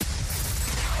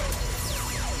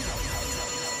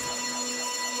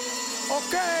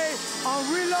Okay,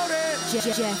 I'm reloaded.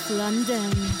 Jeff London,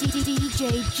 DJ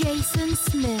Jason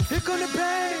Smith. Here come the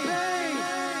pain.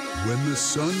 When the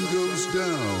sun goes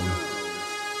down,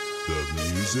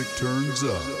 the music turns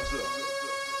up.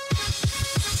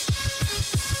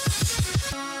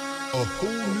 A whole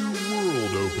new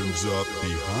world opens up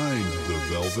behind the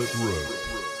velvet rope.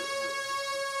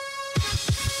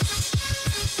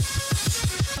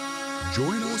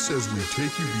 Join us as we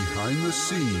take you behind the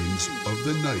scenes of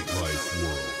the nightlife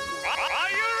world.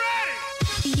 Are you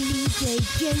ready?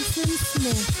 DJ Jason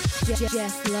Smith,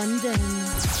 Jeff London.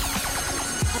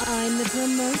 I'm the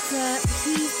promoter,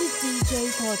 he's the DJ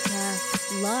podcast,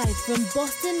 live from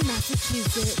Boston,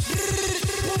 Massachusetts.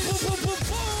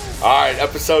 All right,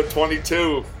 episode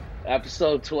 22.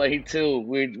 Episode 22.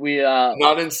 We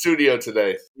Not in studio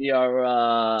today. we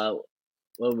are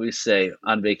what do we say,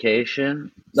 on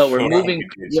vacation? No, we're We're on moving.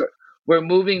 vacation. We're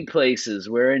moving places.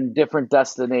 We're in different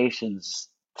destinations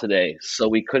today, so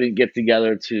we couldn't get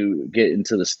together to get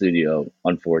into the studio,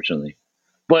 unfortunately.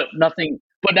 But nothing.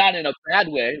 But not in a bad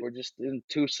way. We're just in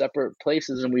two separate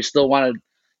places, and we still want to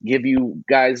give you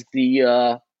guys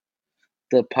the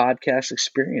podcast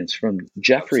experience from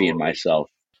Jeffrey and Absolutely. myself.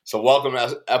 So welcome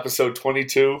to episode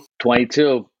 22.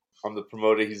 22. I'm the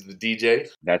promoter. He's the DJ.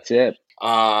 That's it.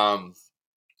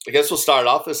 I guess we'll start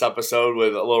off this episode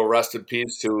with a little rest in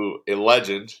peace to a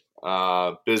legend,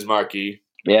 Biz Markie.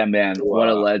 Yeah, man, what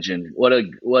a Wow. legend!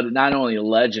 What not only a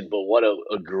legend, but what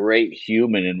a great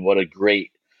human, and what a great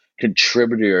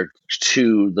contributor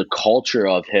to the culture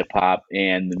of hip hop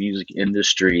and the music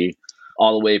industry,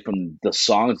 all the way from the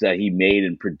songs that he made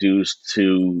and produced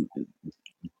to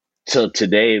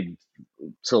today,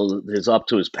 till up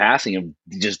to his passing, of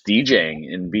just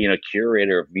DJing and being a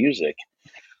curator of music.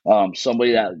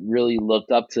 Somebody that really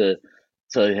looked up to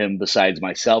him, besides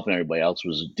myself and everybody else,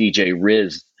 was DJ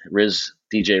Riz.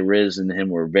 DJ Riz and him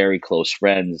were very close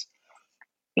friends,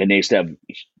 and they used to have,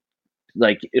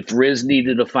 like, if Riz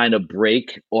needed to find a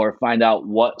break or find out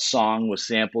what song was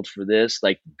sampled for this,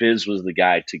 like, Biz was the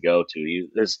guy to go to.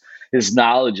 His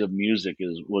knowledge of music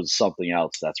was something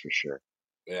else, that's for sure.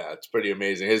 Yeah, it's pretty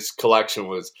amazing. His collection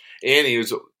was, and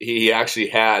he actually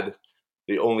had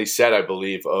the only set, I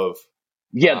believe, of.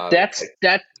 Yeah, that's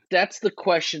the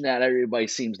question that everybody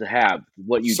seems to have.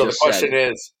 What you So just the question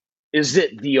said. is, Is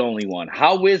it the only one?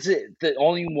 How is it the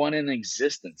only one in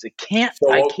existence? It can't.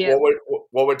 so I can't.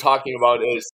 what we're talking about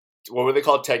is, what were they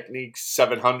called? Technique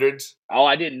 700s? Oh,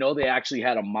 I didn't know they actually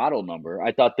had a model number.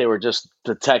 I thought they were just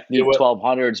the Technique It was-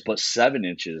 1200s, but 7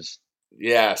 inches.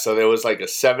 Yeah, so there was like a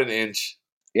 7-inch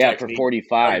Yeah, Technique for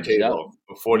 45s. Yeah. turntable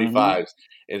for 45s,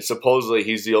 and supposedly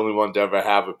he's the only one to ever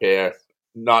have a pair.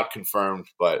 Not confirmed,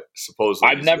 but supposedly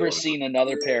I've he's the never only seen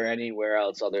another pair anywhere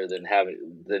else other than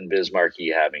Biz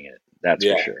Markie having it. That's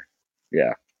Yeah. for sure.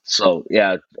 Yeah. So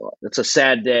yeah, it's a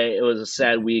sad day. It was a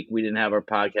sad week. We didn't have our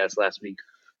podcast last week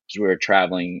because we were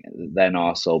traveling then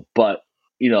also. But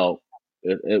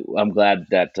I'm glad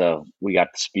that we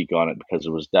got to speak on it, because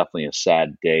it was definitely a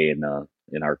sad day in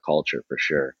our culture for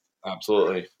sure.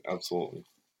 Absolutely.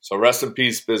 So rest in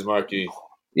peace, Biz Markie.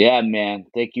 Yeah, man.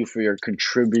 Thank you for your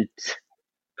contribute.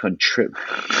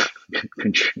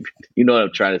 You know what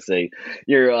I'm trying to say.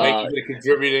 Your Thank you for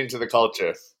contributing to the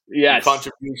culture. yes, Your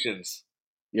contributions.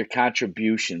 your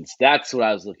contributions. That's what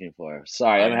I was looking for.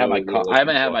 Sorry, I haven't I had know my what you were I haven't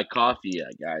looking had for. my coffee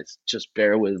yet, guys. Just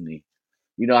bear with me.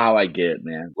 You know how I get,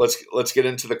 man. Let's get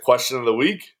into the question of the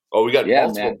week. Oh, we got Yeah,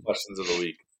 multiple man. questions of the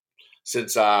week.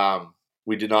 Since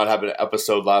we did not have an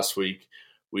episode last week,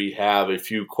 we have a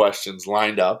few questions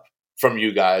lined up from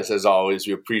you guys. As always,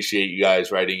 we appreciate you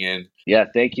guys writing in. Yeah,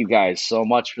 thank you guys so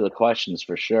much for the questions,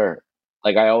 for sure.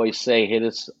 Like I always say, hit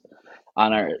us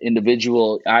on our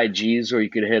individual IGs, or you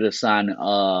could hit us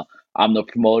on I'm the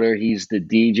promoter, he's the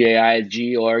DJ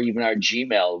IG, or even our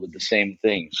Gmail with the same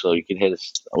thing. So you can hit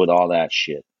us with all that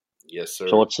shit. Yes, sir.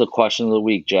 So what's the question of the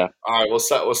week, Jeff? All right, we'll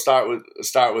start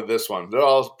with this one. They're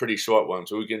all pretty short ones,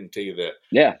 so we can take it there.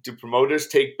 Yeah. Do promoters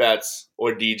take bets,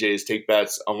 or DJs take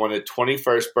bets on when a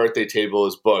 21st birthday table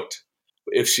is booked?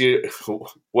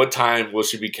 What time will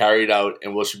she be carried out,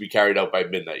 and will she be carried out by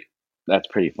midnight? That's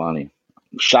pretty funny.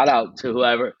 Shout out to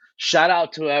whoever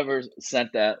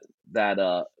sent that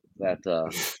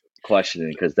question in,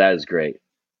 because that is great.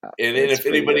 And It's if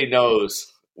pretty anybody good.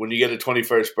 knows, when you get a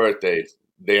 21st birthday,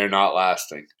 they are not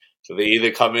lasting. So they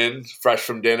either come in fresh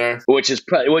from dinner, Which is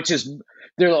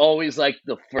they're always like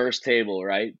the first table,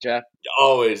 right, Jeff?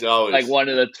 always. Like one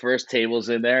of the first tables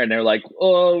in there, and they're like,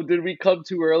 "Oh, did we come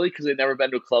too early?" Because they've never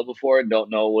been to a club before and don't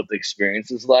know what the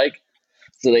experience is like.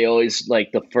 So they always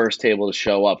like the first table to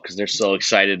show up because they're so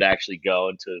excited to actually go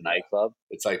into the nightclub.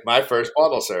 It's like my first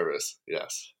bottle service.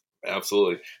 Yes.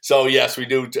 Absolutely. So yes, we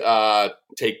do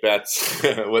take bets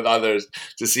with others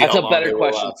to see That's how a long better they will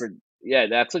question last.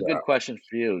 that's a Yeah. good question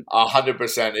for you.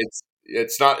 100%.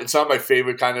 It's not my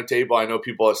favorite kind of table. I know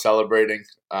people are celebrating,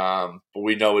 but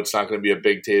we know it's not going to be a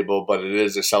big table. But it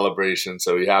is a celebration,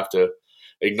 so you have to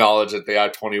acknowledge that they are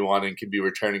 21 and can be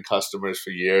returning customers for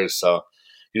years. So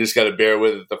you just got to bear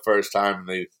with it the first time.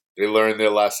 They learn their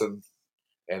lesson,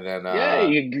 and then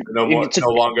no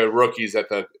longer rookies at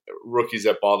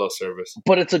bottle service.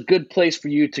 But it's a good place for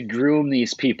you to groom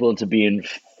these people into being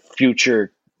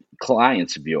future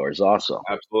clients of yours also.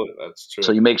 Absolutely, that's true.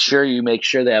 So you make sure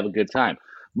they have a good time.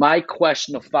 My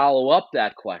question to follow up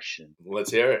that question,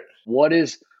 Let's hear it. what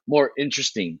is more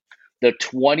interesting, the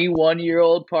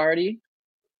 21-year-old party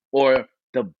or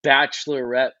the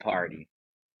bachelorette party?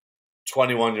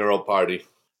 21-year-old party.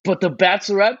 But the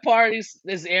bachelorette parties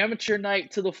is amateur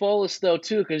night to the fullest, though,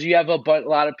 too, because you have a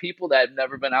lot of people that have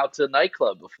never been out to a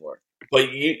nightclub before.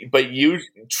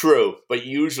 True. But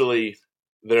usually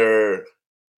they're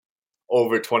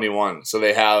over 21, so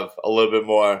they have a little bit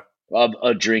more Of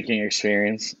a drinking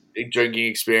experience.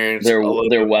 They're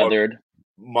weathered.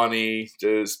 Money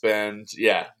to spend.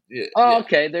 Yeah.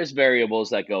 Okay. There's variables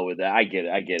that go with that. I get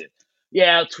it.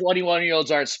 Yeah,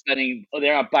 21-year-olds aren't spending.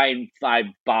 They're not buying 5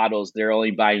 bottles. They're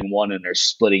only buying one, and they're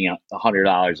splitting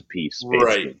 $100 a piece. Basically.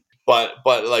 Right.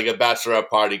 But like a bachelorette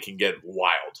party can get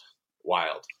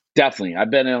wild. Definitely. I've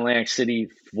been in Atlantic City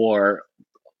for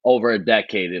over a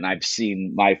decade, and I've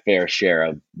seen my fair share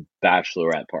of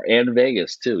bachelorette party, and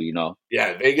Vegas too.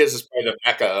 Yeah, Vegas is probably the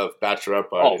mecca of bachelorette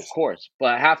parties. Oh, of course.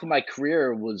 But half of my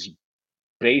career was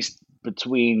based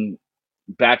between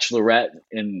bachelorette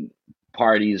and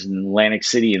parties in Atlantic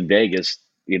City and Vegas.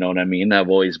 You know what I mean? I've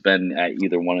always been at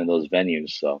either one of those venues.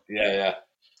 So yeah,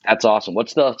 that's awesome.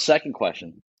 What's the second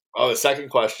question? Oh, the second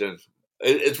question.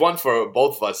 It's one for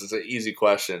both of us. It's an easy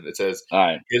question. It says, all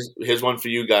right, here's one for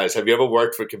you guys. Have you ever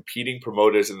worked for competing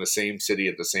promoters in the same city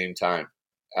at the same time?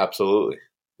 Absolutely.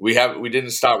 We didn't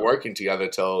start working together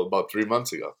till about 3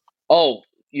 months ago. Oh,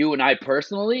 you and I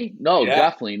personally? No, Yeah.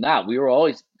 Definitely not. We were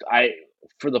always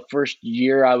for the first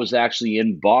year I was actually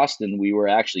in Boston, we were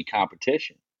actually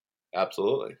competition.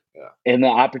 Absolutely. Yeah. And the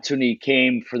opportunity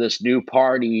came for this new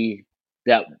party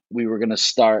that we were going to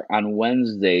start on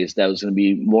Wednesdays that was going to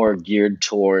be more geared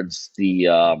towards the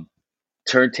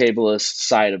turntablist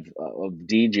side of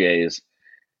DJs.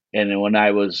 And then when I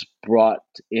was brought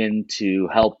in to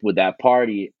help with that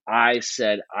party, I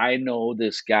said, I know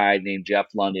this guy named Jeff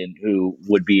London who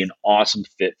would be an awesome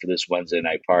fit for this Wednesday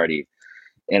night party.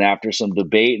 And after some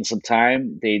debate and some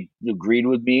time, they agreed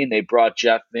with me, and they brought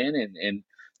Jeff in. And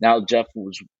now Jeff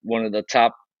was one of the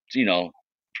top,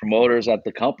 promoters at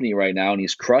the company right now, and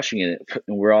he's crushing it.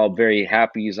 And we're all very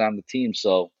happy he's on the team.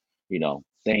 So,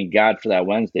 thank God for that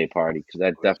Wednesday party, because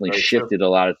that definitely shifted a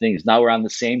lot of things. Now we're on the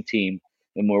same team,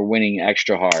 and we're winning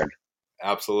extra hard.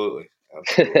 Absolutely.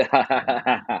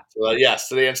 So, yes,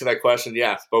 to answer that question,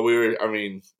 yes. But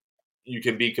you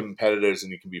can be competitors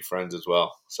and you can be friends as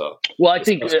well. So, well, I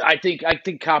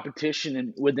think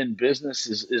competition within business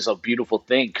is a beautiful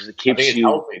thing, because it keeps you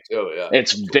healthy too. Yeah,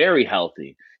 it's very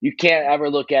healthy. You can't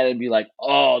ever look at it and be like,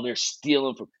 "Oh, they're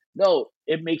stealing from." No,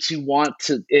 it makes you want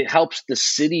to. It helps the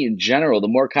city in general. The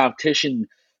more competition,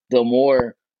 the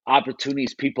more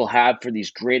opportunities people have for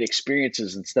these great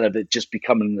experiences, instead of it just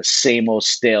becoming the same old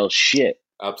stale shit.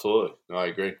 Absolutely. No, I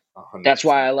agree. 100%. That's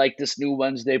why I like this new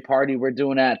Wednesday party we're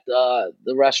doing at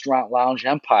the Restaurant Lounge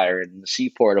Empire in the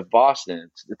Seaport of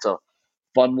Boston. It's a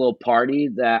fun little party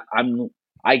that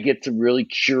I get to really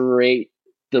curate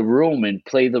the room and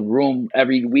play the room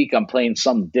every week. I'm playing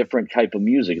some different type of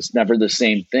music. It's never the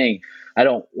same thing. I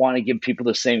don't want to give people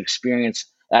the same experience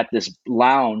at this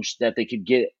lounge that they could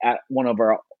get at one of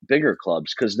our bigger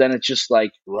clubs, because then it's just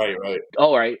like, right.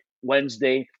 All right,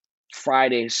 Wednesday,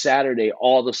 Friday, Saturday,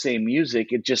 all the same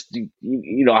music. It just,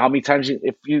 how many times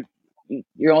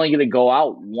you're only going to go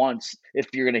out once if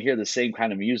you're going to hear the same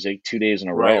kind of music 2 days in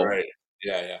a row. Right.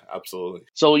 Yeah, absolutely.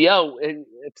 So,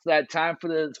 it's that time for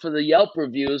the Yelp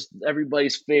reviews,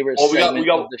 everybody's favorite segment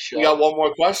of the show. We got one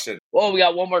more question. Oh, we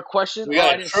got one more question?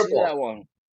 I didn't see that one.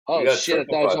 Oh, shit, I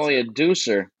thought it was only a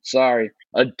deucer. Sorry,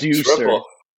 a deucer. Triple.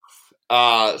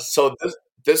 So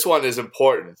this one is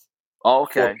important. Oh,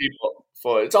 okay. For people.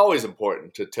 It's always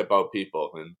important to tip out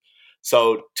people. And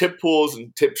so tip pools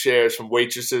and tip shares, from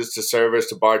waitresses to servers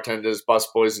to bartenders,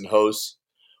 busboys, and hosts.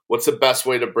 What's the best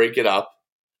way to break it up?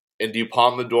 And do you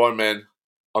palm the doorman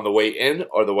on the way in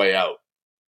or the way out?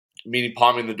 Meaning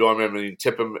palming the doorman, meaning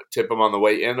tip him on the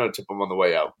way in or tip him on the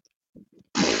way out?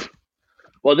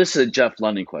 Well, this is a Jeff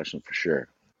London question for sure.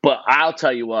 But I'll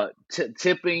tell you what,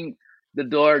 tipping The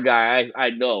door guy, I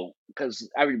know, because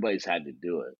everybody's had to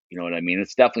do it. You know what I mean?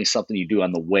 It's definitely something you do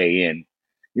on the way in,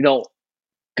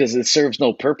 because it serves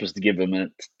no purpose to give him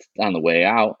it on the way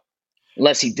out,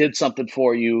 unless he did something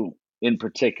for you in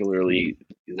particularly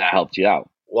that helped you out.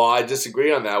 Well, I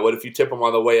disagree on that. What if you tip him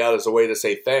on the way out as a way to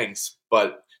say thanks,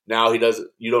 but now you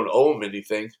don't owe him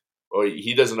anything, or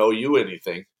he doesn't owe you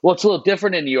anything? Well, it's a little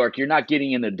different in New York. You're not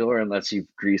getting in the door unless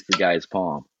you've greased the guy's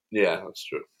palm. Yeah, that's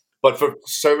true. But for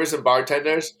servers and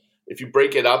bartenders, if you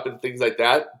break it up and things like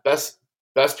that, best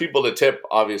people to tip,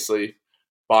 obviously,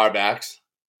 barbacks,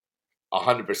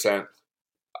 100%.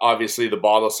 Obviously, the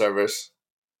bottle service,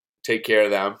 take care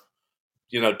of them.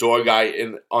 Door guy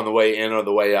on the way in or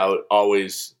the way out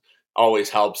always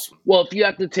helps. Well, if you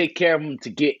have to take care of them to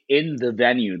get in the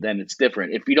venue, then it's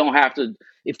different. If you don't have to,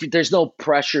 if there's no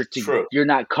pressure to, True. You're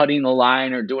not cutting the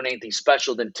line or doing anything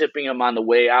special, then tipping them on the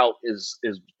way out is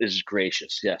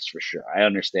gracious. Yes, for sure. I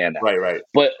understand that. Right.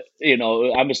 But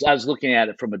I was looking at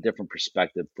it from a different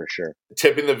perspective for sure.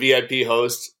 Tipping the VIP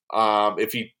host,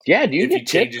 if he do you get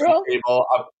tipped, bro? Your table,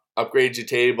 upgrade your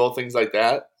table, things like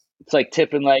that. It's like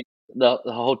tipping like the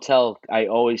hotel. I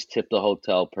always tip the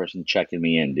hotel person checking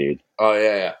me in, dude. Oh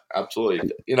yeah,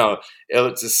 absolutely.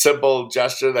 It's a simple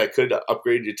gesture that could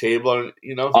upgrade your table,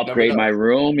 and upgrade my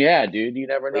room. Yeah, dude. You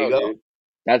never know, dude.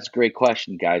 That's a great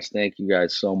question, guys. Thank you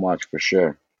guys so much for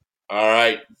sure. All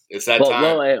right, it's that time.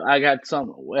 Well, I got some.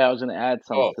 I was going to add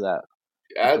something to that.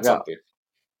 Add something.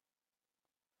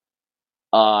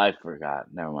 I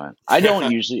forgot. Never mind. I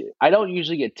don't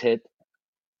usually get tipped.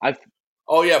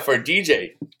 Oh yeah, for a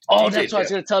DJ. Oh, that's why I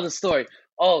was going to tell the story.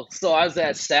 Oh, so I was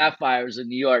at Sapphires in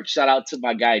New York. Shout out to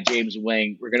my guy James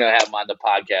Wing. We're going to have him on the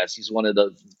podcast. He's one of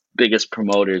the biggest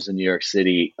promoters in New York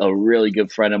City. A really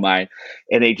good friend of mine,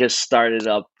 and they just started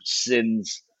up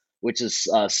Sins, which is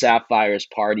Sapphires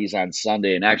parties on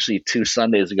Sunday. And actually, 2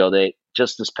 Sundays ago,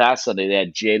 this past Sunday, they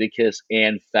had Jadakiss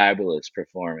and Fabulous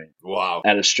performing. Wow.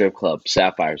 At a strip club,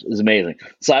 Sapphires. It was amazing.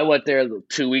 So I went there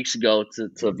 2 weeks ago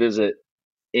to visit,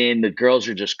 and the girls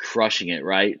are just crushing it,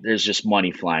 right? There's just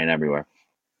money flying everywhere.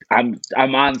 I'm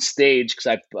on stage because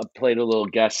I played a little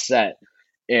guest set,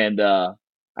 and I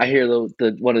hear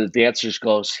one of the dancers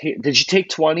goes, "Hey, did you take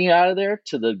 20 out of there?"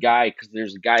 to the guy, because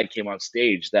there's a guy who came on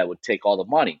stage that would take all the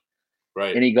money.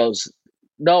 Right. And he goes,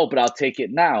 "No, but I'll take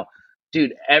it now."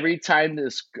 Dude, every time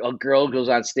a girl goes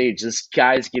on stage, this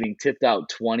guy's getting tipped out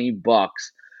 $20.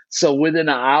 So within an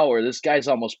hour, this guy's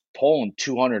almost pulling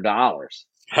 $200.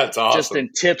 That's awesome. Just in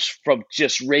tips from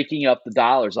just raking up the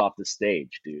dollars off the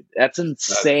stage, dude. That's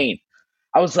insane.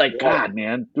 I was like, God,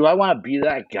 man, do I want to be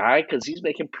that guy? Because he's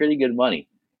making pretty good money.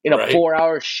 In a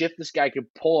 4-hour shift, this guy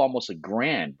could pull almost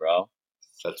 $1,000, bro.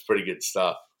 That's pretty good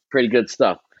stuff. Pretty good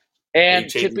stuff. And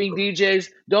tipping DJs,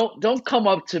 don't come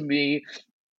up to me.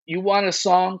 You want a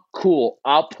song? Cool.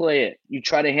 I'll play it. You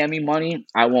try to hand me money,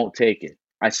 I won't take it.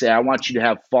 I say, I want you to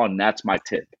have fun. That's my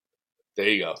tip. There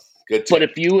you go. Good tip.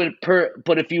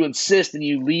 But if you insist and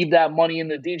you leave that money in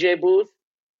the DJ booth,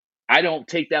 I don't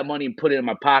take that money and put it in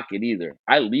my pocket either.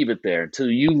 I leave it there until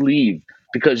you leave,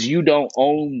 because you don't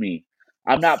own me.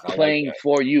 I'm not playing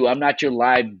for you. I'm not your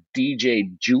live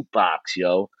DJ jukebox,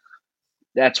 yo.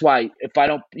 That's why if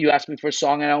you ask me for a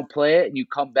song and I don't play it, and you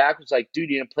come back, it's like, dude,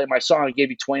 you didn't play my song. I gave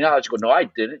you $20. You go, no, I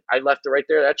didn't. I left it right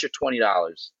there. That's your $20.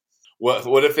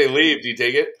 What if they leave? Do you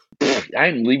take it? I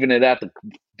ain't leaving it at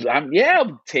I'm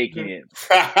taking it.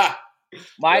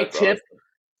 My tip, awesome.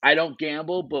 I don't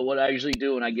gamble, but what I usually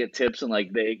do when I get tips in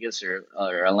like Vegas or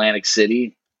Atlantic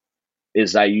City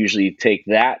is I usually take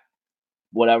that,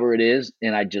 whatever it is,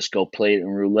 and I just go play it in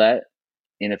roulette.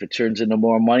 And if it turns into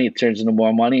more money, it turns into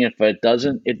more money. If it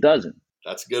doesn't, it doesn't.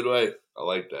 That's a good way. I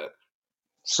like that.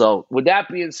 So with that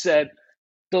being said,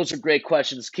 those are great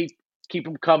questions. Keep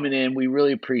them coming in. We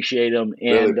really appreciate them.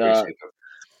 And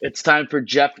it's time for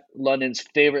Jeff London's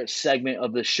favorite segment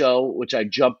of the show, which I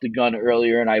jumped the gun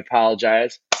earlier, and I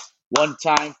apologize. One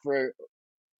time for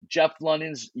Jeff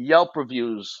London's Yelp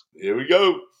reviews. Here we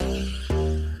go.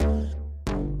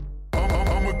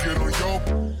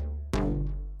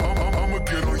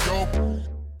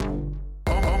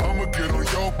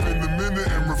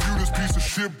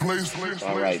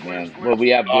 All right, man. What we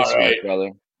have this week,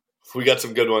 brother? We got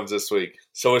some good ones this week.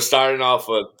 So we're starting off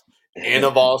with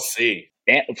Anival C.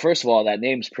 First of all, that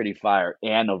name's pretty fire.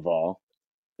 Anival.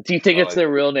 Do you think it's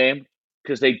their real name?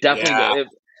 Because they definitely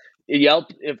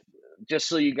Yelp. If just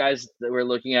so you guys that we're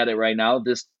looking at it right now,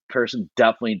 this person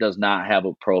definitely does not have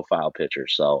a profile picture.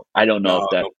 So I don't know if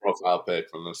that's no profile pic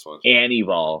from this one.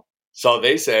 Anival. So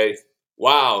they say,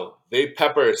 wow, they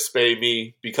pepper spray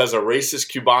me because a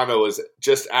racist Cubano was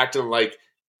just acting like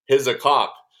he's a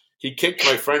cop. He kicked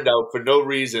my friend out for no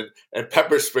reason and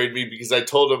pepper sprayed me because I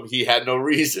told him he had no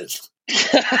reason.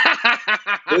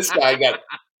 This guy got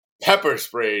pepper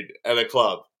sprayed at a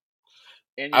club.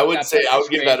 And I would say I would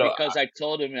give that because I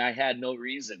told him I had no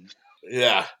reason.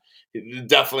 Yeah, he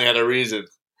definitely had a reason.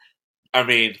 I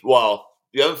mean, well,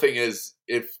 the other thing is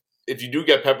if you do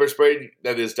get pepper sprayed,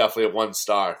 that is definitely a 1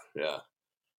 star. Yeah,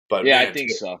 but Yeah, man, I think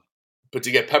so. But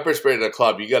to get pepper sprayed at a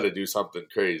club, you got to do something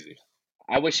crazy.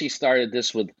 I wish he started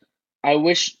this with, I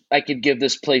wish I could give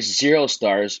this place 0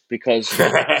 stars because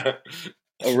a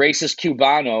racist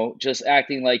Cubano just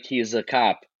acting like he is a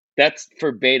cop. That's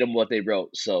verbatim what they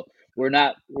wrote. So we're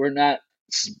not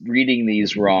reading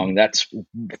these wrong. That's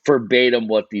verbatim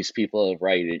what these people are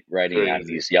writing on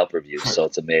these Yelp reviews. So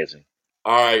it's amazing.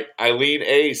 All right, Eileen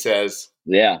A says,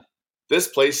 Yeah. this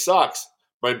place sucks.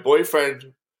 My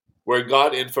boyfriend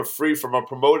got in for free from a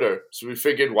promoter, so we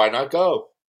figured why not go?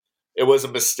 It was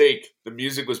a mistake. The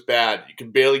music was bad. You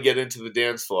can barely get into the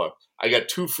dance floor. I got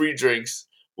 2 free drinks,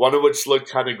 one of which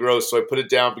looked kind of gross, so I put it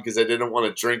down because I didn't want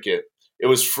to drink it. It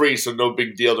was free, so no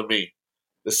big deal to me.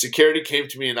 The security came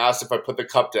to me and asked if I put the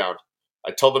cup down.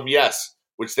 I told them yes,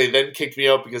 which they then kicked me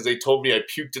out because they told me I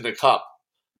puked in a cup.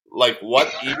 Like,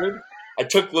 what even? I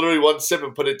took literally 1 sip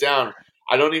and put it down.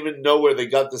 I don't even know where they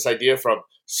got this idea from.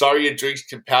 Sorry your drinks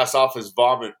can pass off as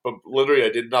vomit, but literally I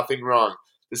did nothing wrong.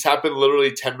 This happened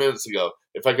literally 10 minutes ago.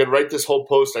 If I could write this whole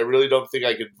post, I really don't think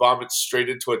I could vomit straight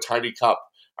into a tiny cup.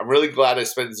 I'm really glad I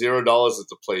spent $0 at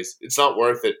the place. It's not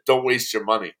worth it. Don't waste your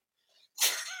money.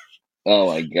 Oh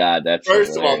my God, that's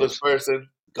First hilarious. of all, this person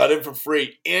got in for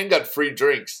free and got free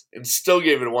drinks and still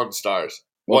gave it 1 star.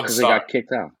 Well, because they got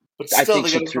kicked out. But still,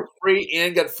 they got in for free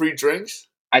and got free drinks?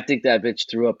 I think that bitch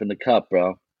threw up in the cup,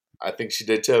 bro. I think she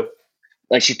did too.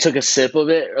 Like she took a sip of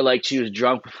it, or like she was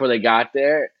drunk before they got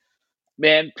there.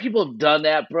 Man, people have done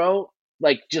that, bro.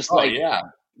 Like just yeah.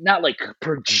 Not like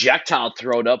projectile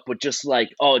throw it up, but just like,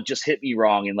 oh, it just hit me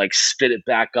wrong and like spit it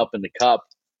back up in the cup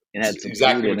and had some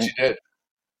exactly food in what it. she did.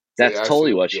 That's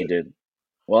totally what she did.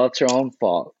 Well, it's her own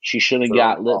fault. She shouldn't have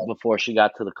got lit before she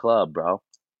got to the club, bro.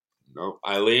 No,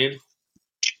 Eileen.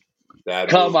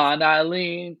 Come on,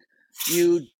 Eileen.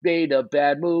 You made a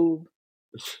bad move.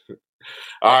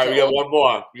 All right, we got one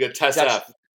more. We got Tess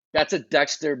F. That's a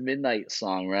Dexter Midnight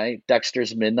song, right?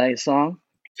 Dexter's Midnight song?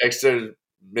 Dexter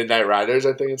Midnight Riders,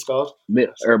 I think it's called.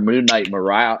 Or Midnight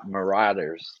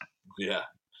Marauders. Yeah.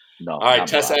 No. All right,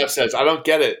 Tess F says, I don't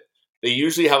get it. They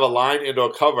usually have a line and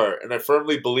or cover, and I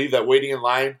firmly believe that waiting in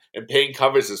line and paying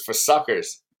covers is for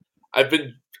suckers. I've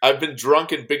been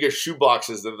drunk in bigger shoe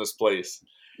boxes than this place.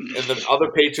 And the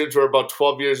other patrons were about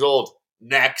 12 years old.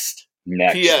 Next.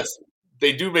 P.S.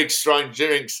 They do make strong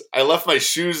drinks. I left my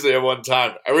shoes there one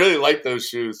time. I really like those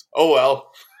shoes. Oh,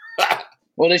 well.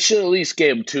 Well, they should at least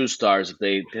give them 2 stars if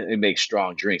they make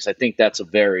strong drinks. I think that's a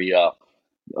very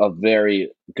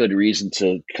good reason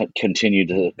to continue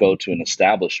to go to an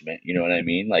establishment. You know what I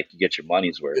mean? Like you get your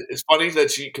money's worth. It's funny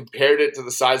that she compared it to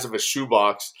the size of a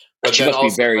shoebox, but she then must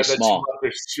also be very small.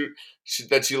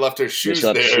 That she left her shoes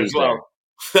there as well.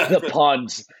 The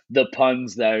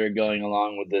puns that are going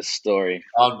along with this story.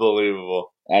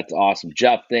 Unbelievable. That's awesome.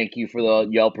 Jeff, thank you for the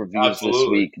Yelp reviews this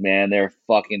week, man. They're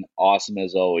fucking awesome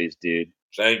as always, dude.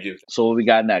 Thank you. So what we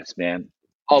got next, man?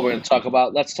 Oh, let's talk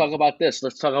about this.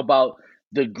 Let's talk about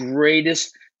the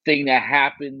greatest thing that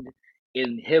happened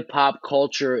in hip-hop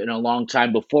culture in a long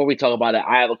time. Before we talk about it,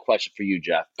 I have a question for you,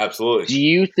 Jeff. Absolutely. Do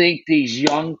you think these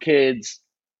young kids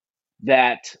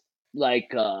that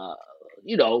like the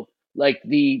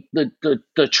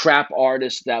trap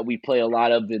artists that we play a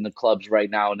lot of in the clubs right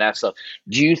now and that stuff,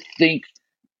 do you think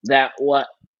that what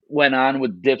went on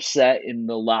with Dipset in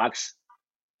the Locks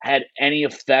had any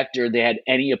effect, or they had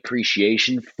any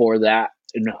appreciation for that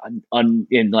in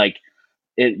like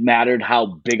it mattered how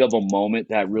big of a moment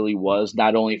that really was,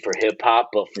 not only for hip hop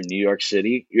but for New York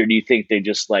City? Or do you think they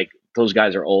just like those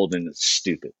guys are old and it's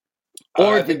stupid?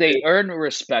 Or did they earn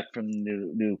respect from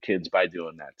new kids by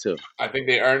doing that too? I think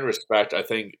they earned respect. I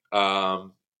think I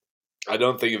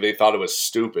don't think they thought it was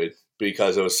stupid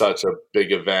because it was such a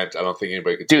big event. I don't think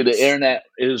anybody could. Dude, the internet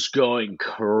is going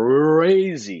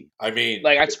crazy. I mean,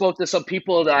 like I spoke to some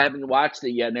people that I haven't watched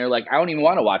it yet, and they're like, "I don't even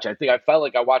want to watch it. I think I felt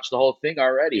like I watched the whole thing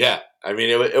already." Yeah, I mean,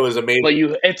 it was amazing. But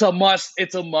it's a must.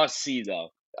 It's a must see, though.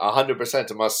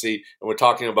 100% a must see, and we're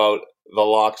talking about the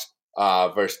Locks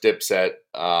versus Dipset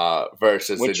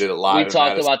versus they did it live. We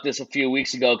talked about this a few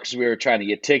weeks ago because we were trying to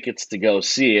get tickets to go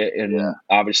see it, and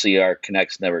obviously our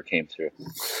connects never came through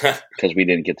because we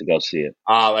didn't get to go see it.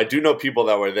 I do know people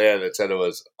that were there that said it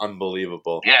was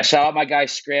unbelievable. Yeah, shout out my guy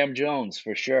Scram Jones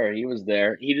for sure. He was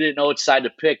there. He didn't know which side to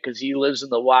pick because he lives in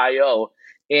the YO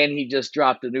and he just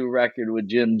dropped a new record with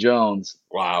Jim Jones.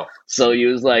 Wow. So he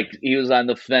was on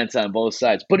the fence on both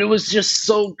sides. But it was just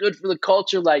so good for the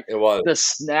culture. Like, It was. the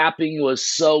snapping was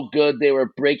so good. They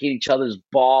were breaking each other's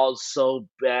balls so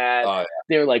bad. Oh, yeah.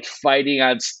 They were like fighting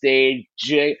on stage.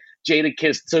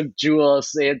 Jadakiss took Jewel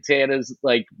Santana's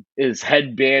like his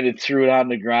headband and threw it on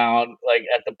the ground like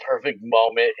at the perfect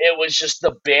moment. It was just,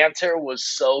 the banter was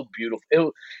so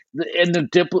beautiful.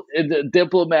 The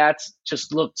diplomats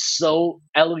just looked so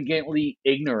elegantly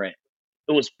ignorant.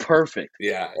 It was perfect.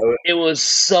 Yeah. It was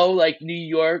so like New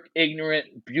York,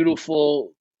 ignorant,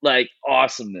 beautiful, like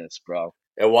awesomeness, bro.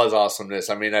 It was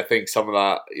awesomeness. I mean, I think some of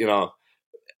the,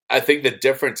 I think the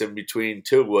difference in between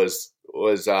too was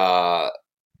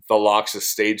the Lox'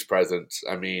 stage presence.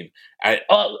 I mean,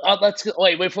 Let's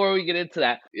wait before we get into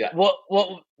that. Yeah.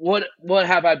 What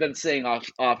have I been saying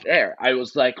off air? I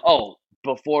was like,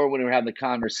 before when we were having the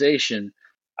conversation,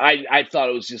 I thought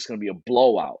it was just going to be a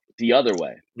blowout the other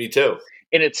way. Me too.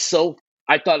 And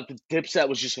I thought the Dipset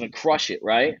was just going to crush it,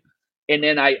 right? And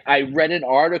then I read an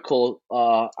article.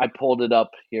 I pulled it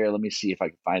up here. Let me see if I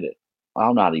can find it. I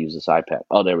don't know how to use this iPad.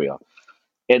 Oh, there we go.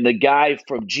 And the guy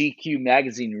from GQ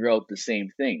magazine wrote the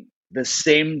same thing.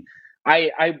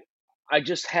 I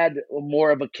just had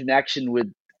more of a connection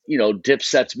with,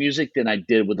 Dipset's music than I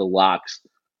did with the Lox.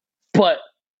 But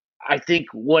I think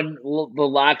when the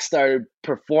Lox started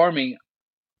performing,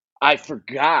 I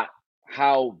forgot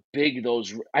how big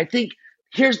those. I think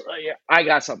I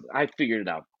got something. I figured it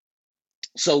out.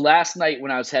 So last night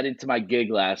when I was heading to my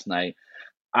gig last night,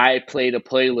 I played a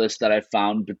playlist that I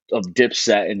found of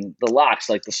Dipset and the Lox,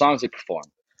 like the songs they perform.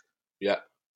 Yeah.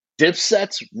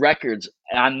 Dipset's records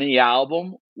on the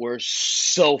album were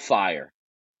so fire.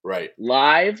 Right.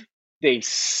 Live, they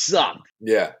sucked.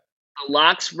 Yeah. The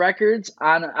Lox records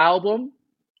on an album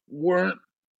weren't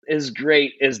as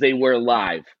great as they were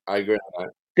live. I agree with that.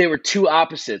 They were two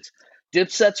opposites.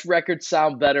 Dipset's records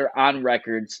sound better on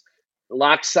records.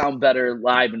 Lox sound better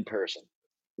live in person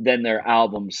than their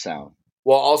albums sound.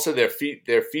 Well, also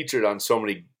they're featured on so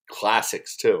many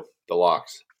classics too. The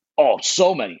Lox. Oh,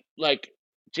 so many. Like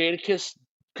Jadakiss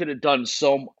could have done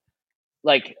so.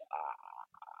 Like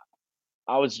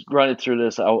I was running through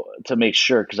this to make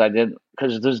sure because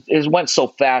it went so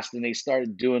fast and they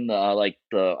started doing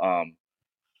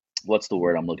what's the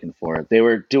word I'm looking for? They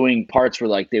were doing parts where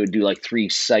like they would do like three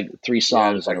songs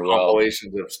in a row.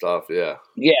 Compilations of stuff. Yeah.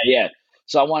 Yeah.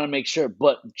 So I want to make sure,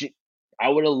 but I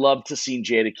would have loved to seen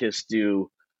Jadakiss do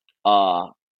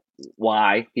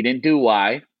Why. He didn't do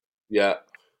Why. Yeah.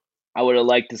 I would have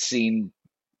liked to seen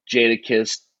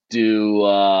Jadakiss do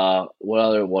what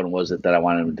other one was it that I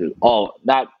wanted him to do? Oh,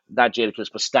 not Jadakiss,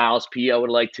 but Styles P. I would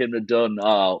have liked him to done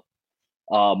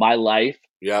My Life.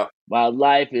 Yeah. My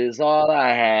life is all I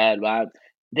had.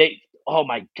 Oh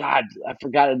my God, I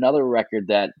forgot another record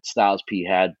that Styles P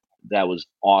had that was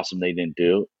awesome. They didn't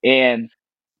do, and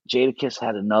Jadakiss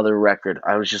had another record.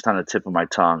 I was just on the tip of my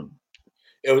tongue.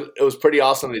 It was pretty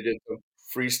awesome. They did some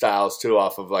freestyles too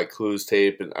off of like Clues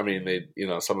tape, and I mean they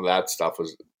some of that stuff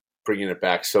was bringing it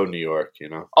back so New York.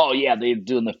 Oh yeah, they were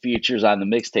doing the features on the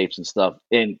mixtapes and stuff.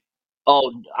 And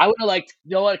I would have liked.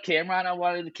 You know what Cameron? I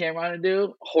wanted Cameron to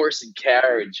do Horse and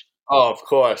Carriage. Oh, of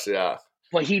course, yeah.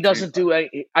 But he doesn't do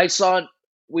any. I saw.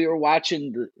 We were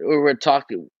watching. We were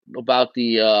talking about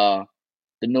the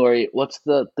Nori. What's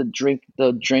the drink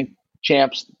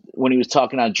champs when he was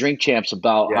talking on Drink Champs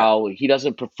about how he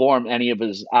doesn't perform any of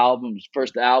his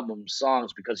first album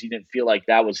songs because he didn't feel like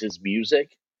that was his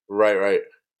music. Right.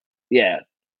 Yeah.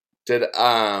 Did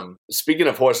speaking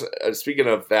of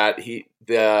that,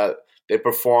 they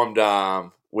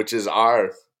performed which is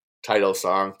our title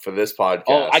song for this podcast.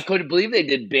 Oh, I couldn't believe they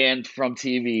did Banned from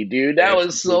TV, dude. That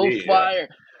was so fire.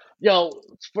 Yeah. Yo,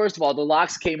 first of all, the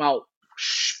Lox came out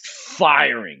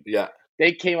firing. Yeah.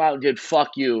 They came out and did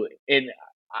Fuck You. And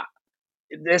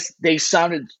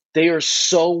they are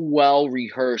so well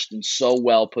rehearsed and so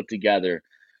well put together.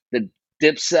 The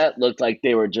Dipset looked like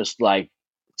they were just like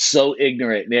so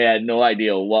ignorant. They had no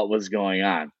idea what was going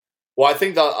on. Well, I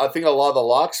think a lot of the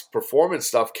Lox performance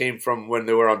stuff came from when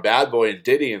they were on Bad Boy and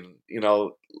Diddy, and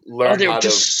learned how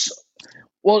to.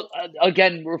 Well,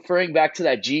 again, referring back to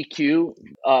that GQ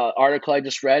article I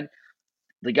just read,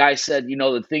 the guy said,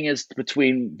 the thing is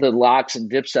between the Lox and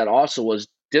Dipset also was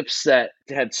Dipset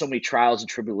had so many trials and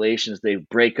tribulations. They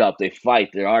break up, they fight,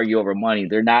 they argue over money.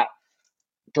 They're not.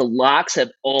 The Lox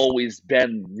have always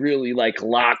been really like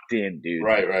locked in, dude.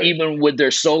 Right. Even with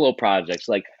their solo projects,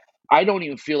 like I don't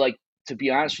even feel like, to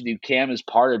be honest with you, Cam is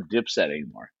part of Dipset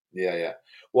anymore. Yeah.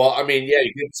 Well, I mean, yeah,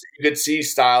 you could see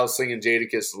Styles singing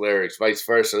Jadakiss lyrics, vice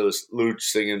versa. It was Luch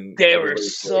singing. They were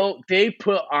everybody's lyrics. they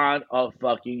put on a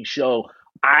fucking show.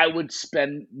 I would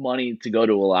spend money to go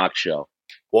to a lock show.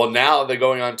 Well, now they're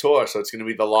going on tour, so it's going to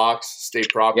be the Locks, State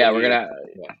Property. Yeah, we're gonna,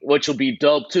 which will be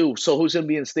dope too. So who's gonna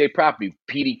be in State Property?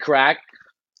 Petey Crack.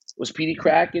 Was Petey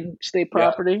Crack in State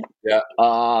Property? Yeah.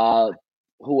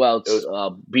 Who else? It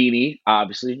Beanie,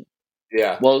 obviously.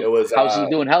 Yeah. Well, it was. how's he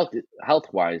doing health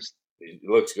wise? He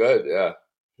looks good. Yeah.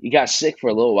 He got sick for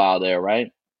a little while there,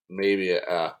 right? Maybe.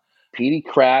 Petey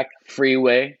Crack,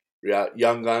 Freeway. Yeah.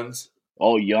 Young Guns.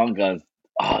 Oh, Young Guns.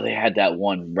 Oh, they had that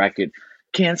one record.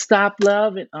 Can't stop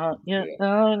loving.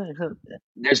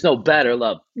 There's no better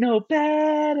love. No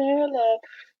better love.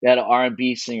 They had an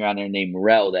R&B singer on there named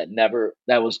Rel that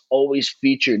was always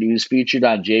featured. He was featured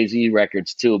on Jay-Z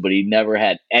records too, but he never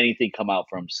had anything come out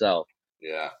for himself.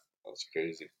 Yeah, that's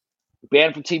crazy.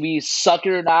 Banned from TV, Suck It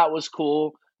or Not was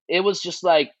cool. It was just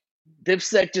like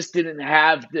Dipset just didn't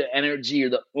have the energy or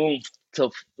the oomph to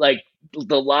like.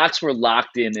 The Locks were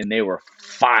locked in and they were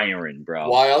firing, bro.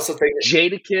 Well, I also think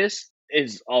Jadakiss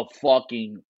is a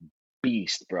fucking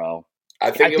beast, bro.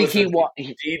 I think he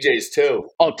DJs too.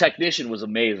 Oh, Technician was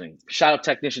amazing. Shout out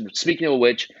Technician. Speaking of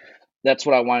which, that's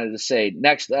what I wanted to say.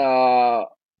 Next, my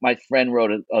friend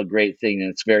wrote a great thing,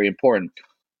 and it's very important.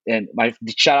 And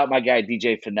shout out my guy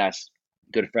DJ Finesse,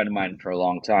 good friend of mine for a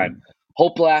long time.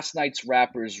 Hope last night's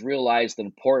rappers realized the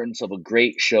importance of a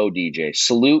great show DJ.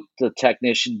 Salute the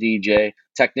technician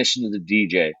to the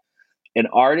DJ. An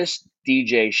artist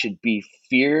DJ should be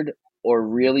feared or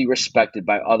really respected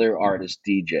by other artist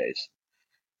DJs.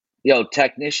 Yo,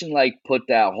 Technician put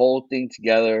that whole thing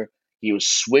together. He was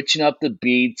switching up the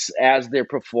beats as they're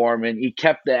performing. He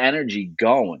kept the energy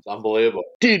going. It's unbelievable.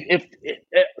 Dude, if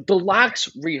the Locks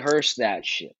rehearsed that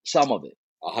shit, some of it.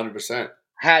 100%.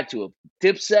 Had to have.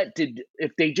 Dipset did,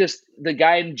 the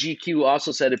guy in GQ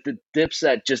also said if the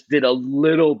Dipset just did a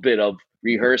little bit of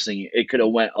rehearsing, it could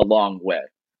have went a long way.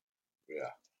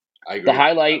 Yeah, I agree. The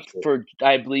highlight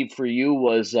I believe for you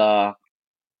was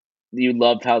you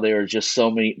loved how there were just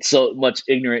so much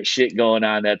ignorant shit going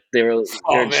on that they're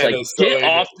just get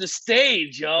off the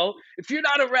stage, yo. If you're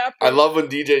not a rapper, I love when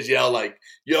DJs yell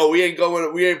 "Yo, we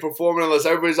ain't performing unless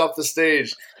everybody's off the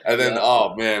stage." And then,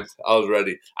 oh man, I was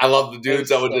ready. I love the dudes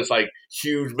that were just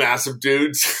huge, massive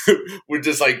dudes were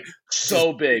just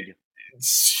so big.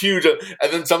 It's huge.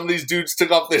 And then some of these dudes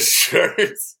took off their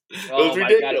shirts. It was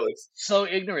ridiculous. God. So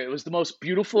ignorant. It was the most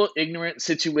beautiful, ignorant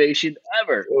situation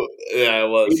ever. Yeah, it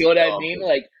was. You know what I mean?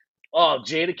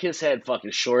 Jadakiss had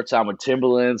fucking shorts on with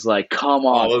Timberlands. Come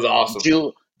on. Oh, it was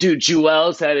awesome. Dude,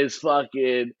 Jewels had his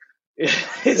fucking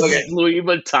Louis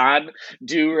Vuitton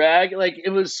do-rag.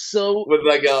 It was so... With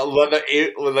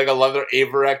a leather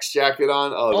Averex jacket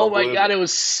on. Oh my God, it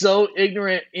was so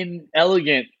ignorant and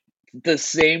elegant. At the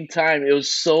same time, it was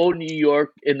so New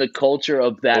York in the culture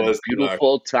of that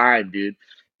beautiful time, dude.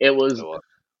 It was.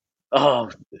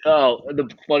 The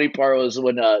funny part was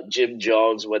when Jim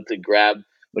Jones went to grab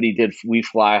when he did "We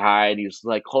Fly High," and he was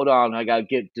like, "Hold on, I gotta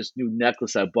get this new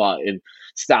necklace I bought." And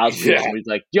Styles he's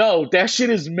like, "Yo, that shit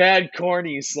is mad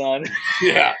corny, son."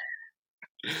 Yeah.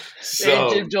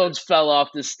 And Jim Jones fell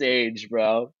off the stage,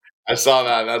 bro. I saw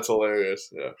that. That's hilarious.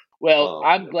 Yeah. Well,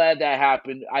 I'm glad that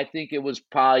happened. I think it was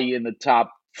probably in the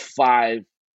top 5,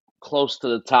 close to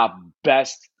the top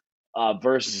best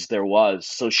verses there was.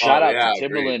 So shout out to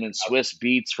Timberland and Swiss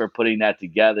Beats for putting that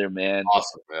together, man.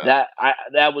 Awesome, man.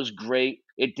 That was great.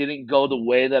 It didn't go the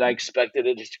way that I expected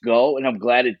it to go, and I'm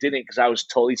glad it didn't because I was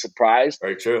totally surprised.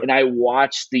 Very true. And I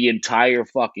watched the entire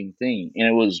fucking thing, and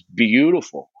it was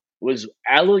beautiful. It was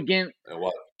elegant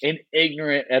and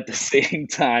ignorant at the same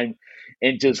time.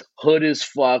 And just hood as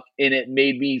fuck, and it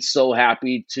made me so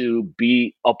happy to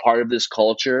be a part of this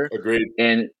culture. Agreed.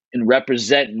 And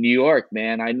represent New York,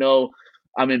 man. I know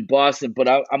I'm in Boston, but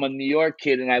I'm a New York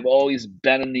kid, and I've always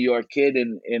been a New York kid,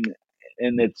 and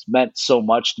it's meant so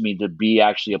much to me to be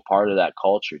actually a part of that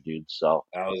culture, dude. So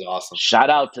that was awesome.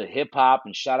 Shout out to hip hop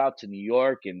and shout out to New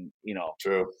York, and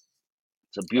true.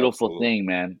 It's a beautiful thing,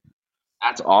 man.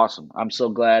 That's awesome. I'm so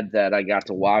glad that I got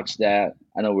to watch that.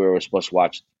 I know we were supposed to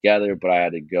watch it together, but I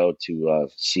had to go to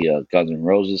see a Guns N'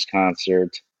 Roses concert.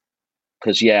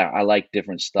 Because, I like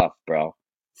different stuff, bro.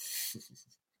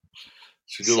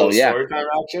 Should we do a little story time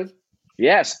action?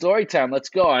 Yeah, story time. Let's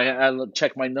go. I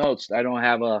check my notes. I don't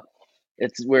have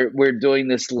we're doing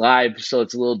this live, so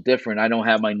it's a little different. I don't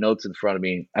have my notes in front of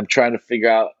me. I'm trying to figure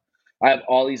out. I have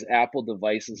all these Apple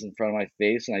devices in front of my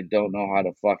face, and I don't know how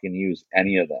to fucking use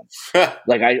any of them.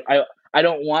 I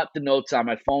don't want the notes on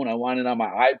my phone. I want it on my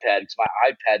iPad because my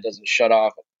iPad doesn't shut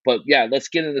off But yeah, let's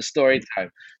get into story time.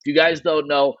 If you guys don't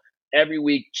know, every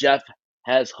week Jeff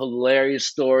has hilarious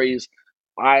stories.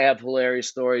 I have hilarious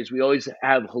stories. We always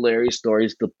have hilarious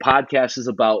stories. The podcast is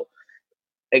about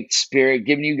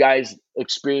giving you guys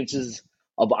experiences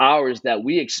of ours that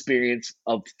we experience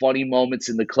of funny moments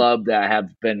in the club that have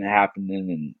been happening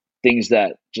and things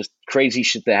that just crazy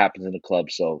shit that happens in the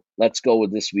club. So let's go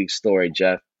with this week's story,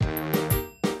 Jeff.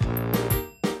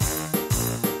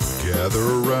 Gather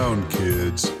around,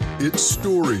 kids. It's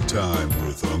story time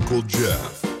with Uncle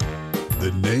Jeff.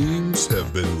 The names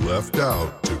have been left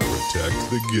out to protect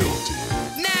the guilty.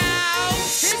 Now,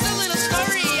 here's a little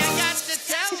story I got to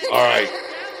tell you. All right.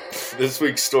 This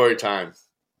week's story time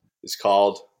is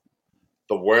called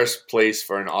The Worst Place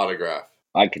for an Autograph.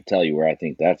 I could tell you where I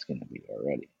think that's going to be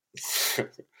already.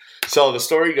 So the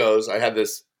story goes, I had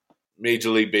this Major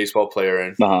League Baseball player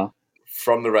in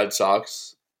from the Red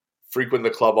Sox, frequent the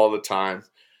club all the time,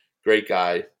 great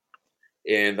guy.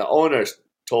 And the owner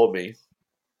told me,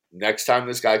 next time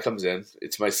this guy comes in,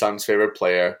 it's my son's favorite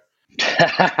player.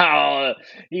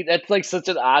 That's like such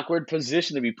an awkward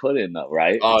position to be put in, though,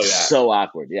 right? Oh, It's yeah. so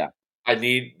awkward, yeah. I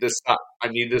need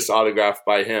this autograph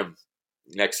by him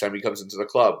next time he comes into the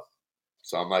club.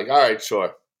 So I'm like, all right,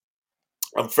 sure.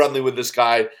 I'm friendly with this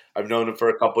guy. I've known him for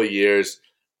a couple of years.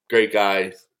 Great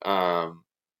guy.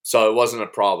 So it wasn't a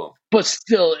problem. But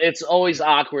still, it's always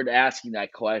awkward asking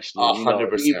that question.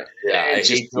 100%. Yeah, I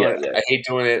hate doing it. I hate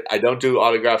doing it. I don't do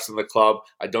autographs in the club.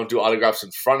 I don't do autographs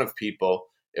in front of people.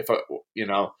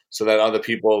 So that other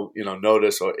people,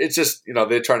 notice, or it's just,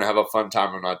 they're trying to have a fun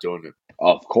time. I'm not doing it.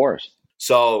 Of course.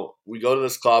 So we go to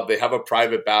this club. They have a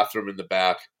private bathroom in the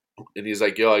back. And he's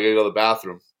like, yo, I got to go to the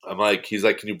bathroom. He's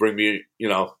like, can you bring me,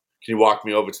 can you walk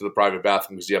me over to the private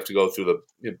bathroom? Because you have to go through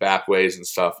the back ways and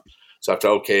stuff. So I have to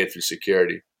okay it through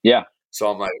security. Yeah.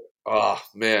 So I'm like, oh,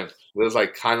 man, this is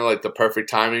like kind of like the perfect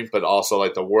timing, but also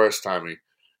like the worst timing.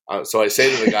 So I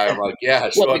say to the guy, I'm like, yeah,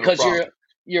 sure. Well, because no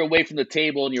you're away from the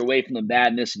table and you're away from the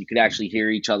madness and you could actually hear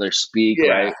each other speak,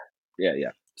 right? Yeah, yeah.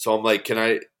 So I'm like, can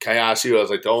I ask you? I was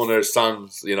like, the owner's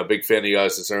son's, big fan of you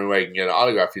guys. Is there any way I can get an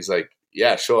autograph? He's like,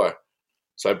 yeah, sure.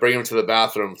 So I bring him to the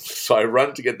bathroom. So I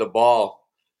run to get the ball,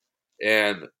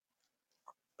 and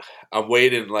I'm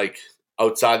waiting like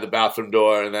outside the bathroom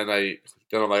door, and then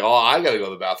I'm like, oh, I gotta go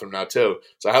to the bathroom now too.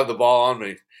 So I have the ball on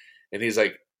me, and he's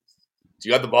like, do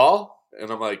you got the ball? And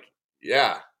I'm like,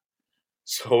 yeah.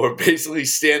 So we're basically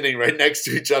standing right next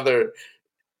to each other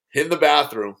in the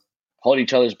bathroom. Hold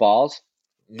each other's balls?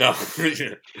 No.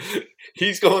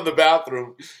 He's going to the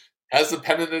bathroom, has the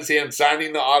pen in his hand,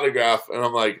 signing the autograph, and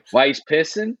I'm like, why, he's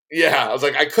pissing? Yeah. I was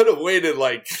like, I could have waited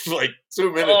like 2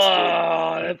 minutes.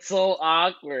 Oh, that's so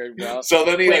awkward, bro. So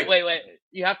then wait.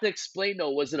 You have to explain,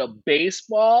 though. Was it a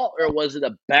baseball or was it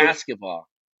a basketball?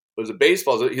 It was a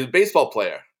baseball. He was a baseball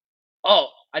player. Oh,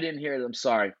 I didn't hear it. I'm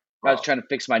sorry. I was trying to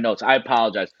fix my notes. I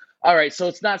apologize. All right, so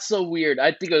it's not so weird.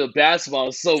 I think of the basketball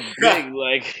is so big,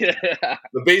 like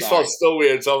the baseball is still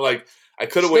weird. So I'm like, I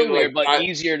could have waited, weird, but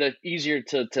easier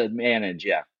to manage,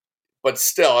 yeah. But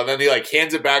still, and then he like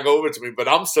hands it back over to me, but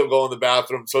I'm still going to the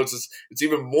bathroom, so it's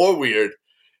even more weird.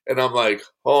 And I'm like,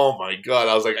 oh my god!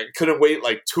 I was like, I couldn't wait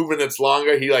like 2 minutes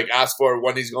longer. He like asked for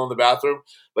when he's going to the bathroom.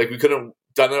 Like we couldn't have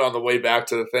done it on the way back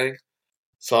to the thing.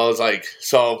 So I was like,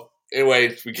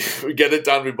 Anyway, we get it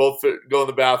done. We both go in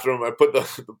the bathroom. I put the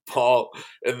ball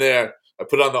in there. I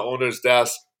put it on the owner's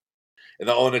desk. And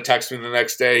the owner texts me the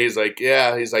next day. He's like,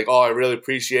 yeah. He's like, oh, I really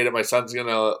appreciate it. My son's going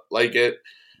to like it.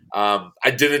 I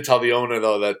didn't tell the owner,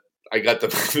 though, that I got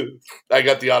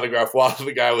the autograph while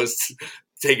the guy was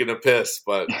taking a piss.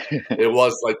 But it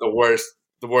was like the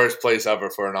worst place ever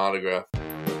for an autograph.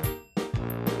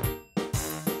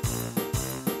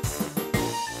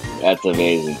 That's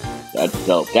amazing. That's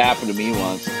dope. That happened to me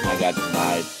once. I got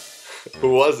denied.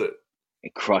 Who was it?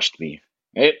 It crushed me.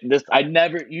 I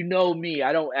never. You know me.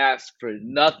 I don't ask for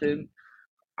nothing.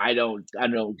 I don't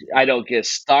get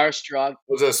starstruck.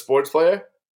 Was it a sports player?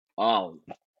 Oh,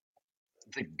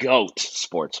 the GOAT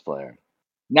sports player,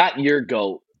 not your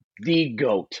GOAT. The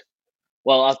GOAT.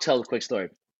 Well, I'll tell a quick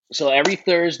story. So every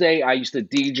Thursday, I used to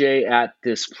DJ at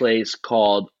this place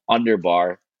called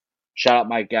Underbar. Shout out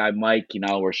my guy Mike.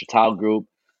 We're Chatal Group.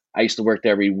 I used to work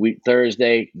there every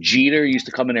Thursday. Jeter used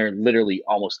to come in there literally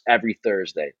almost every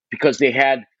Thursday because they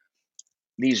had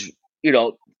these, it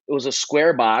was a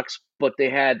square box, but they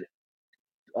had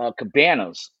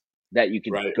cabanas that you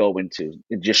could go into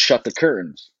and just shut the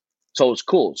curtains. So it was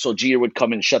cool. So Jeter would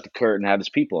come in, shut the curtain, and have his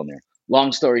people in there.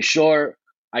 Long story short,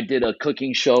 I did a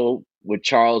cooking show with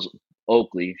Charles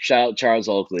Oakley. Shout out Charles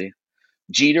Oakley.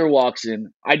 Jeter walks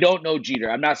in. I don't know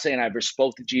Jeter. I'm not saying I ever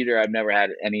spoke to Jeter. I've never had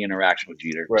any interaction with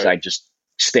Jeter because I just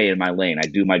stay in my lane. I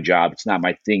do my job. It's not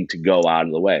my thing to go out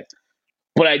of the way.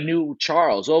 But I knew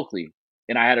Charles Oakley,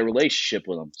 and I had a relationship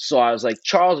with him. So I was like,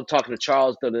 Charles, I'm talking to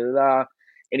Charles, da da da.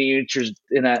 And he introduced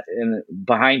and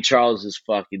behind Charles is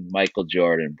fucking Michael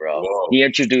Jordan, bro. Whoa. He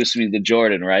introduced me to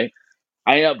Jordan, right?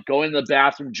 I end up going to the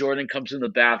bathroom. Jordan comes in the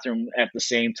bathroom at the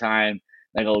same time.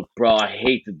 I go, bro, I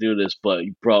hate to do this, but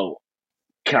bro,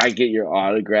 can I get your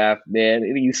autograph, man?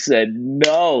 And he said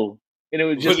no. And it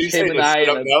was What just did he say, him and just I straight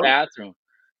in up the no? bathroom.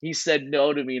 He said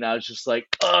no to me, and I was just like,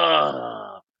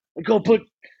 ugh. I go, but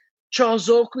Charles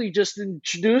Oakley just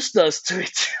introduced us to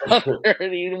each other,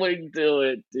 and he wouldn't do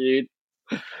it, dude.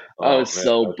 I was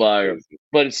so that's bummed. crazy.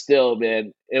 But still,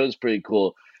 man, it was pretty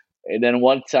cool. And then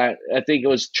one time, I think it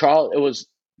was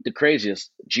the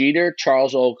craziest. Jeter,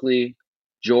 Charles Oakley,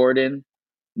 Jordan,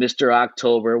 Mr.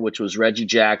 October, which was Reggie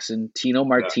Jackson, Tino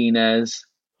Martinez,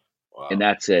 Wow. and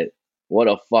that's it. What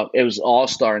a fuck! It was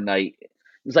All-Star night. It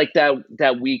was like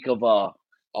that week of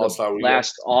All-Star weekend.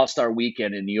 last All-Star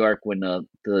weekend in New York when the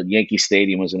Yankee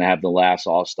Stadium was going to have the last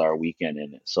All-Star weekend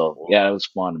in it. So Wow. yeah, it was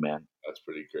fun, man. That's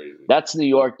pretty crazy. That's New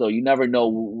York, though. You never know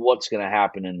what's going to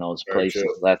happen in those Very places.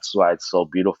 true. That's why it's so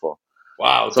beautiful.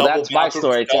 Wow. So double that's my bathroom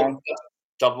story, Tom.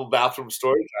 Double bathroom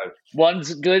story time.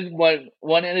 One's good.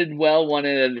 One ended well. One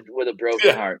ended with a broken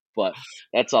Yeah. heart. But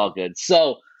that's all good.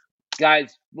 So,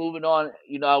 guys, moving on.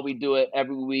 You know how we do it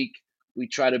every week. We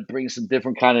try to bring some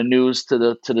different kind of news to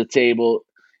the table.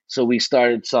 So we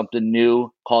started something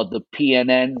new called the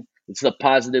PNN. It's the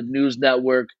Positive News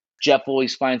Network. Jeff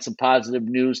always finds some positive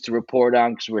news to report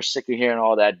on because we're sick of hearing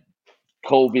all that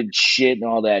COVID shit and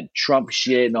all that Trump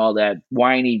shit and all that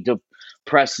whiny,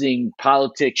 depressing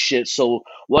politics shit. So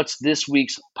what's this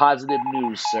week's positive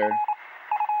news, sir?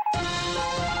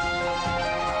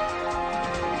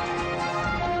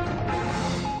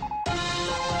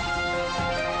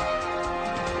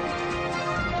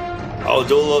 I'll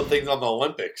do a little thing on the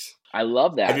Olympics. I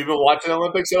love that. Have you been watching the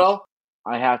Olympics at all?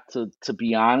 I have to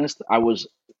be honest.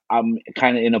 I'm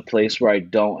kind of in a place where I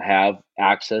don't have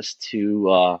access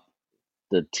to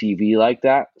the TV like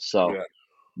that. So Yeah.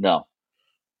 no,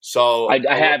 So I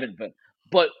haven't been.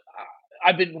 But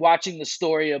I've been watching the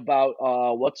story about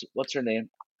what's her name?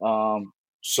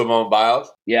 Simone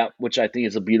Biles. Yeah, which I think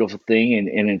is a beautiful thing,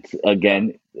 and it's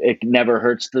again, it never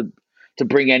hurts to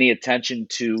bring any attention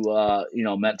to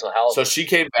mental health. So she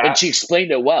came back. And she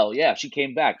explained it well. Yeah, she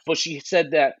came back, but she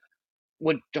said that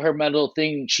with her mental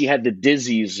thing, she had the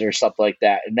dizzies or something like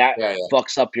that, and that Yeah.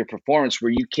 fucks up your performance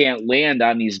where you can't land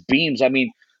on these beams. I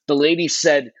mean, the lady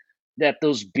said that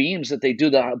those beams that they do,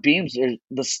 the beams are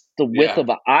the width Yeah. of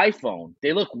an iPhone.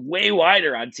 They look way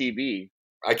wider on TV.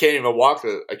 I can't even walk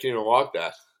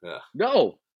that. Yeah.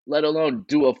 No, let alone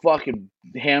do a fucking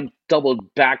double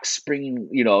back spring.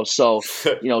 So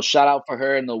shout out for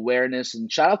her and the awareness,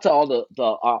 and shout out to all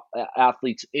the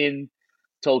athletes in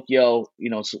Tokyo.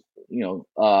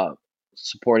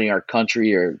 Supporting our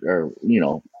country or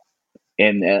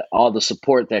and all the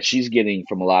support that she's getting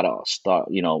from a lot of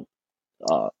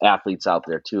athletes out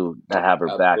there too that have her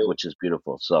back, Absolutely. which is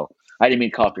beautiful. So I didn't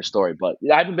mean to call up your story, but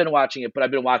I haven't been watching it, but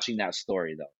I've been watching that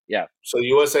story though. Yeah. So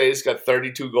USA's got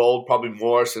 32 gold, probably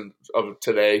more since of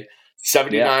today.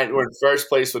 79. Yeah. We're in first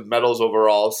place with medals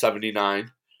overall, 79.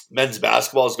 Men's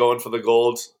basketball is going for the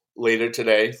golds later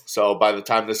today. So by the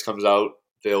time this comes out,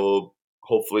 they'll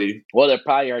hopefully. Well, they're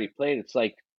probably already played. It's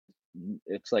like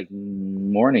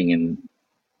morning and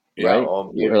right,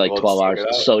 or like 12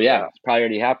 hours. So yeah, it's probably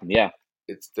already happened. Yeah.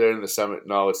 It's there in the summer.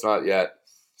 No, it's not yet.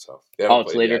 So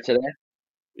it's later today.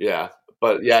 Yeah,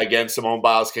 but yeah, again, Simone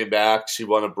Biles came back. She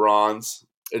won a bronze.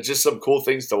 It's just some cool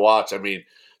things to watch. I mean,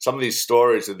 some of these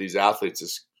stories of these athletes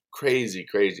is crazy.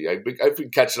 I've been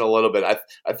catching a little bit.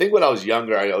 I think when I was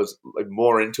younger, I was like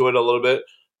more into it a little bit,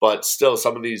 but still,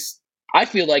 some of these. I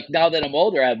feel like now that I'm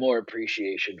older, I have more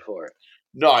appreciation for it.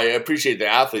 No, I appreciate the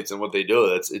athletes and what they do.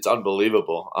 It's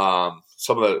unbelievable.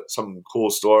 Some cool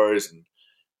stories, and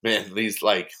man,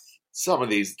 some of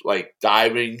these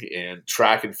diving and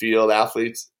track and field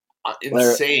athletes,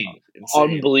 insane.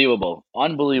 Unbelievable.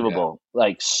 Yeah.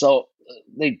 Like, so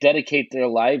they dedicate their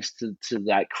lives to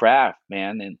that craft,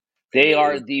 man, and they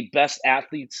are the best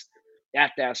athletes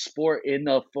at that sport in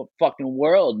the fucking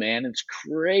world, man. It's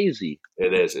crazy.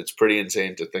 It is. It's pretty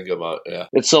insane to think about. Yeah.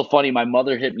 It's so funny. My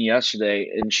mother hit me yesterday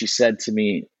and she said to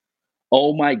me,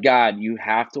 "Oh my God, you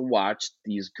have to watch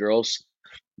these girls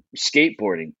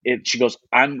skateboarding." She goes,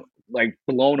 "I'm like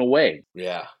blown away."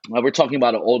 Yeah. We're talking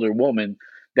about an older woman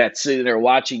that's sitting there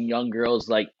watching young girls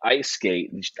like ice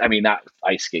skate. I mean, not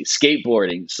ice skate,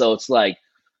 skateboarding. So it's like,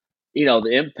 the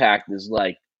impact is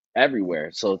like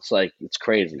everywhere. So it's like it's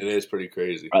crazy. It is pretty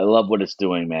crazy. I love what it's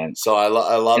doing, man. So I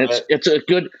love And it.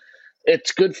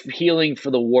 it's good healing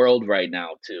for the world right now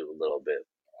too, a little bit.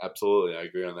 Absolutely, I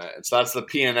agree on that. And so that's the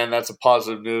PNN. That's a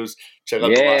positive news. Check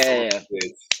out the last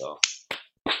updates. So,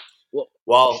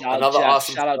 well, another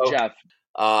awesome shout out show.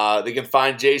 Jeff. They can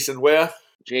find Jason where?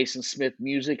 Jason Smith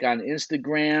Music on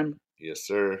Instagram. Yes,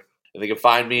 sir. And they can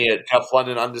find me at Jeff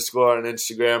London _ on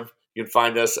Instagram. You can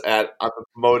find us at I'm the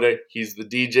Promoter. He's the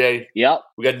DJ. Yep.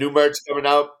 We got new merch coming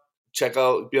out. Check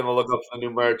out, be on the lookout for the new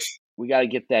merch. We got to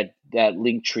get that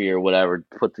link tree or whatever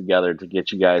put together to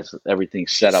get you guys everything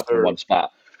set up in one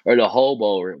spot. Or the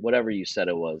hobo or whatever you said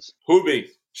it was. Hoobie.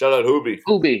 Shout out Hoobie.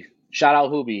 Hoobie. Shout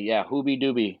out Hoobie. Yeah, Hoobie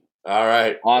Doobie. All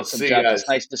right. Awesome, see Jeff. you guys. It's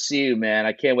nice to see you, man.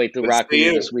 I can't wait to rock with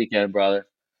you this weekend, brother.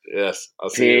 Yes. I'll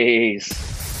see you. Peace.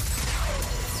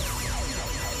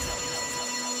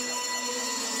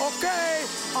 Okay,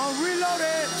 I'm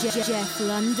reloaded. Jeff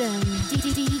London,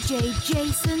 DJ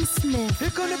Jason Smith. Here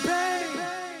come the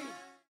pain.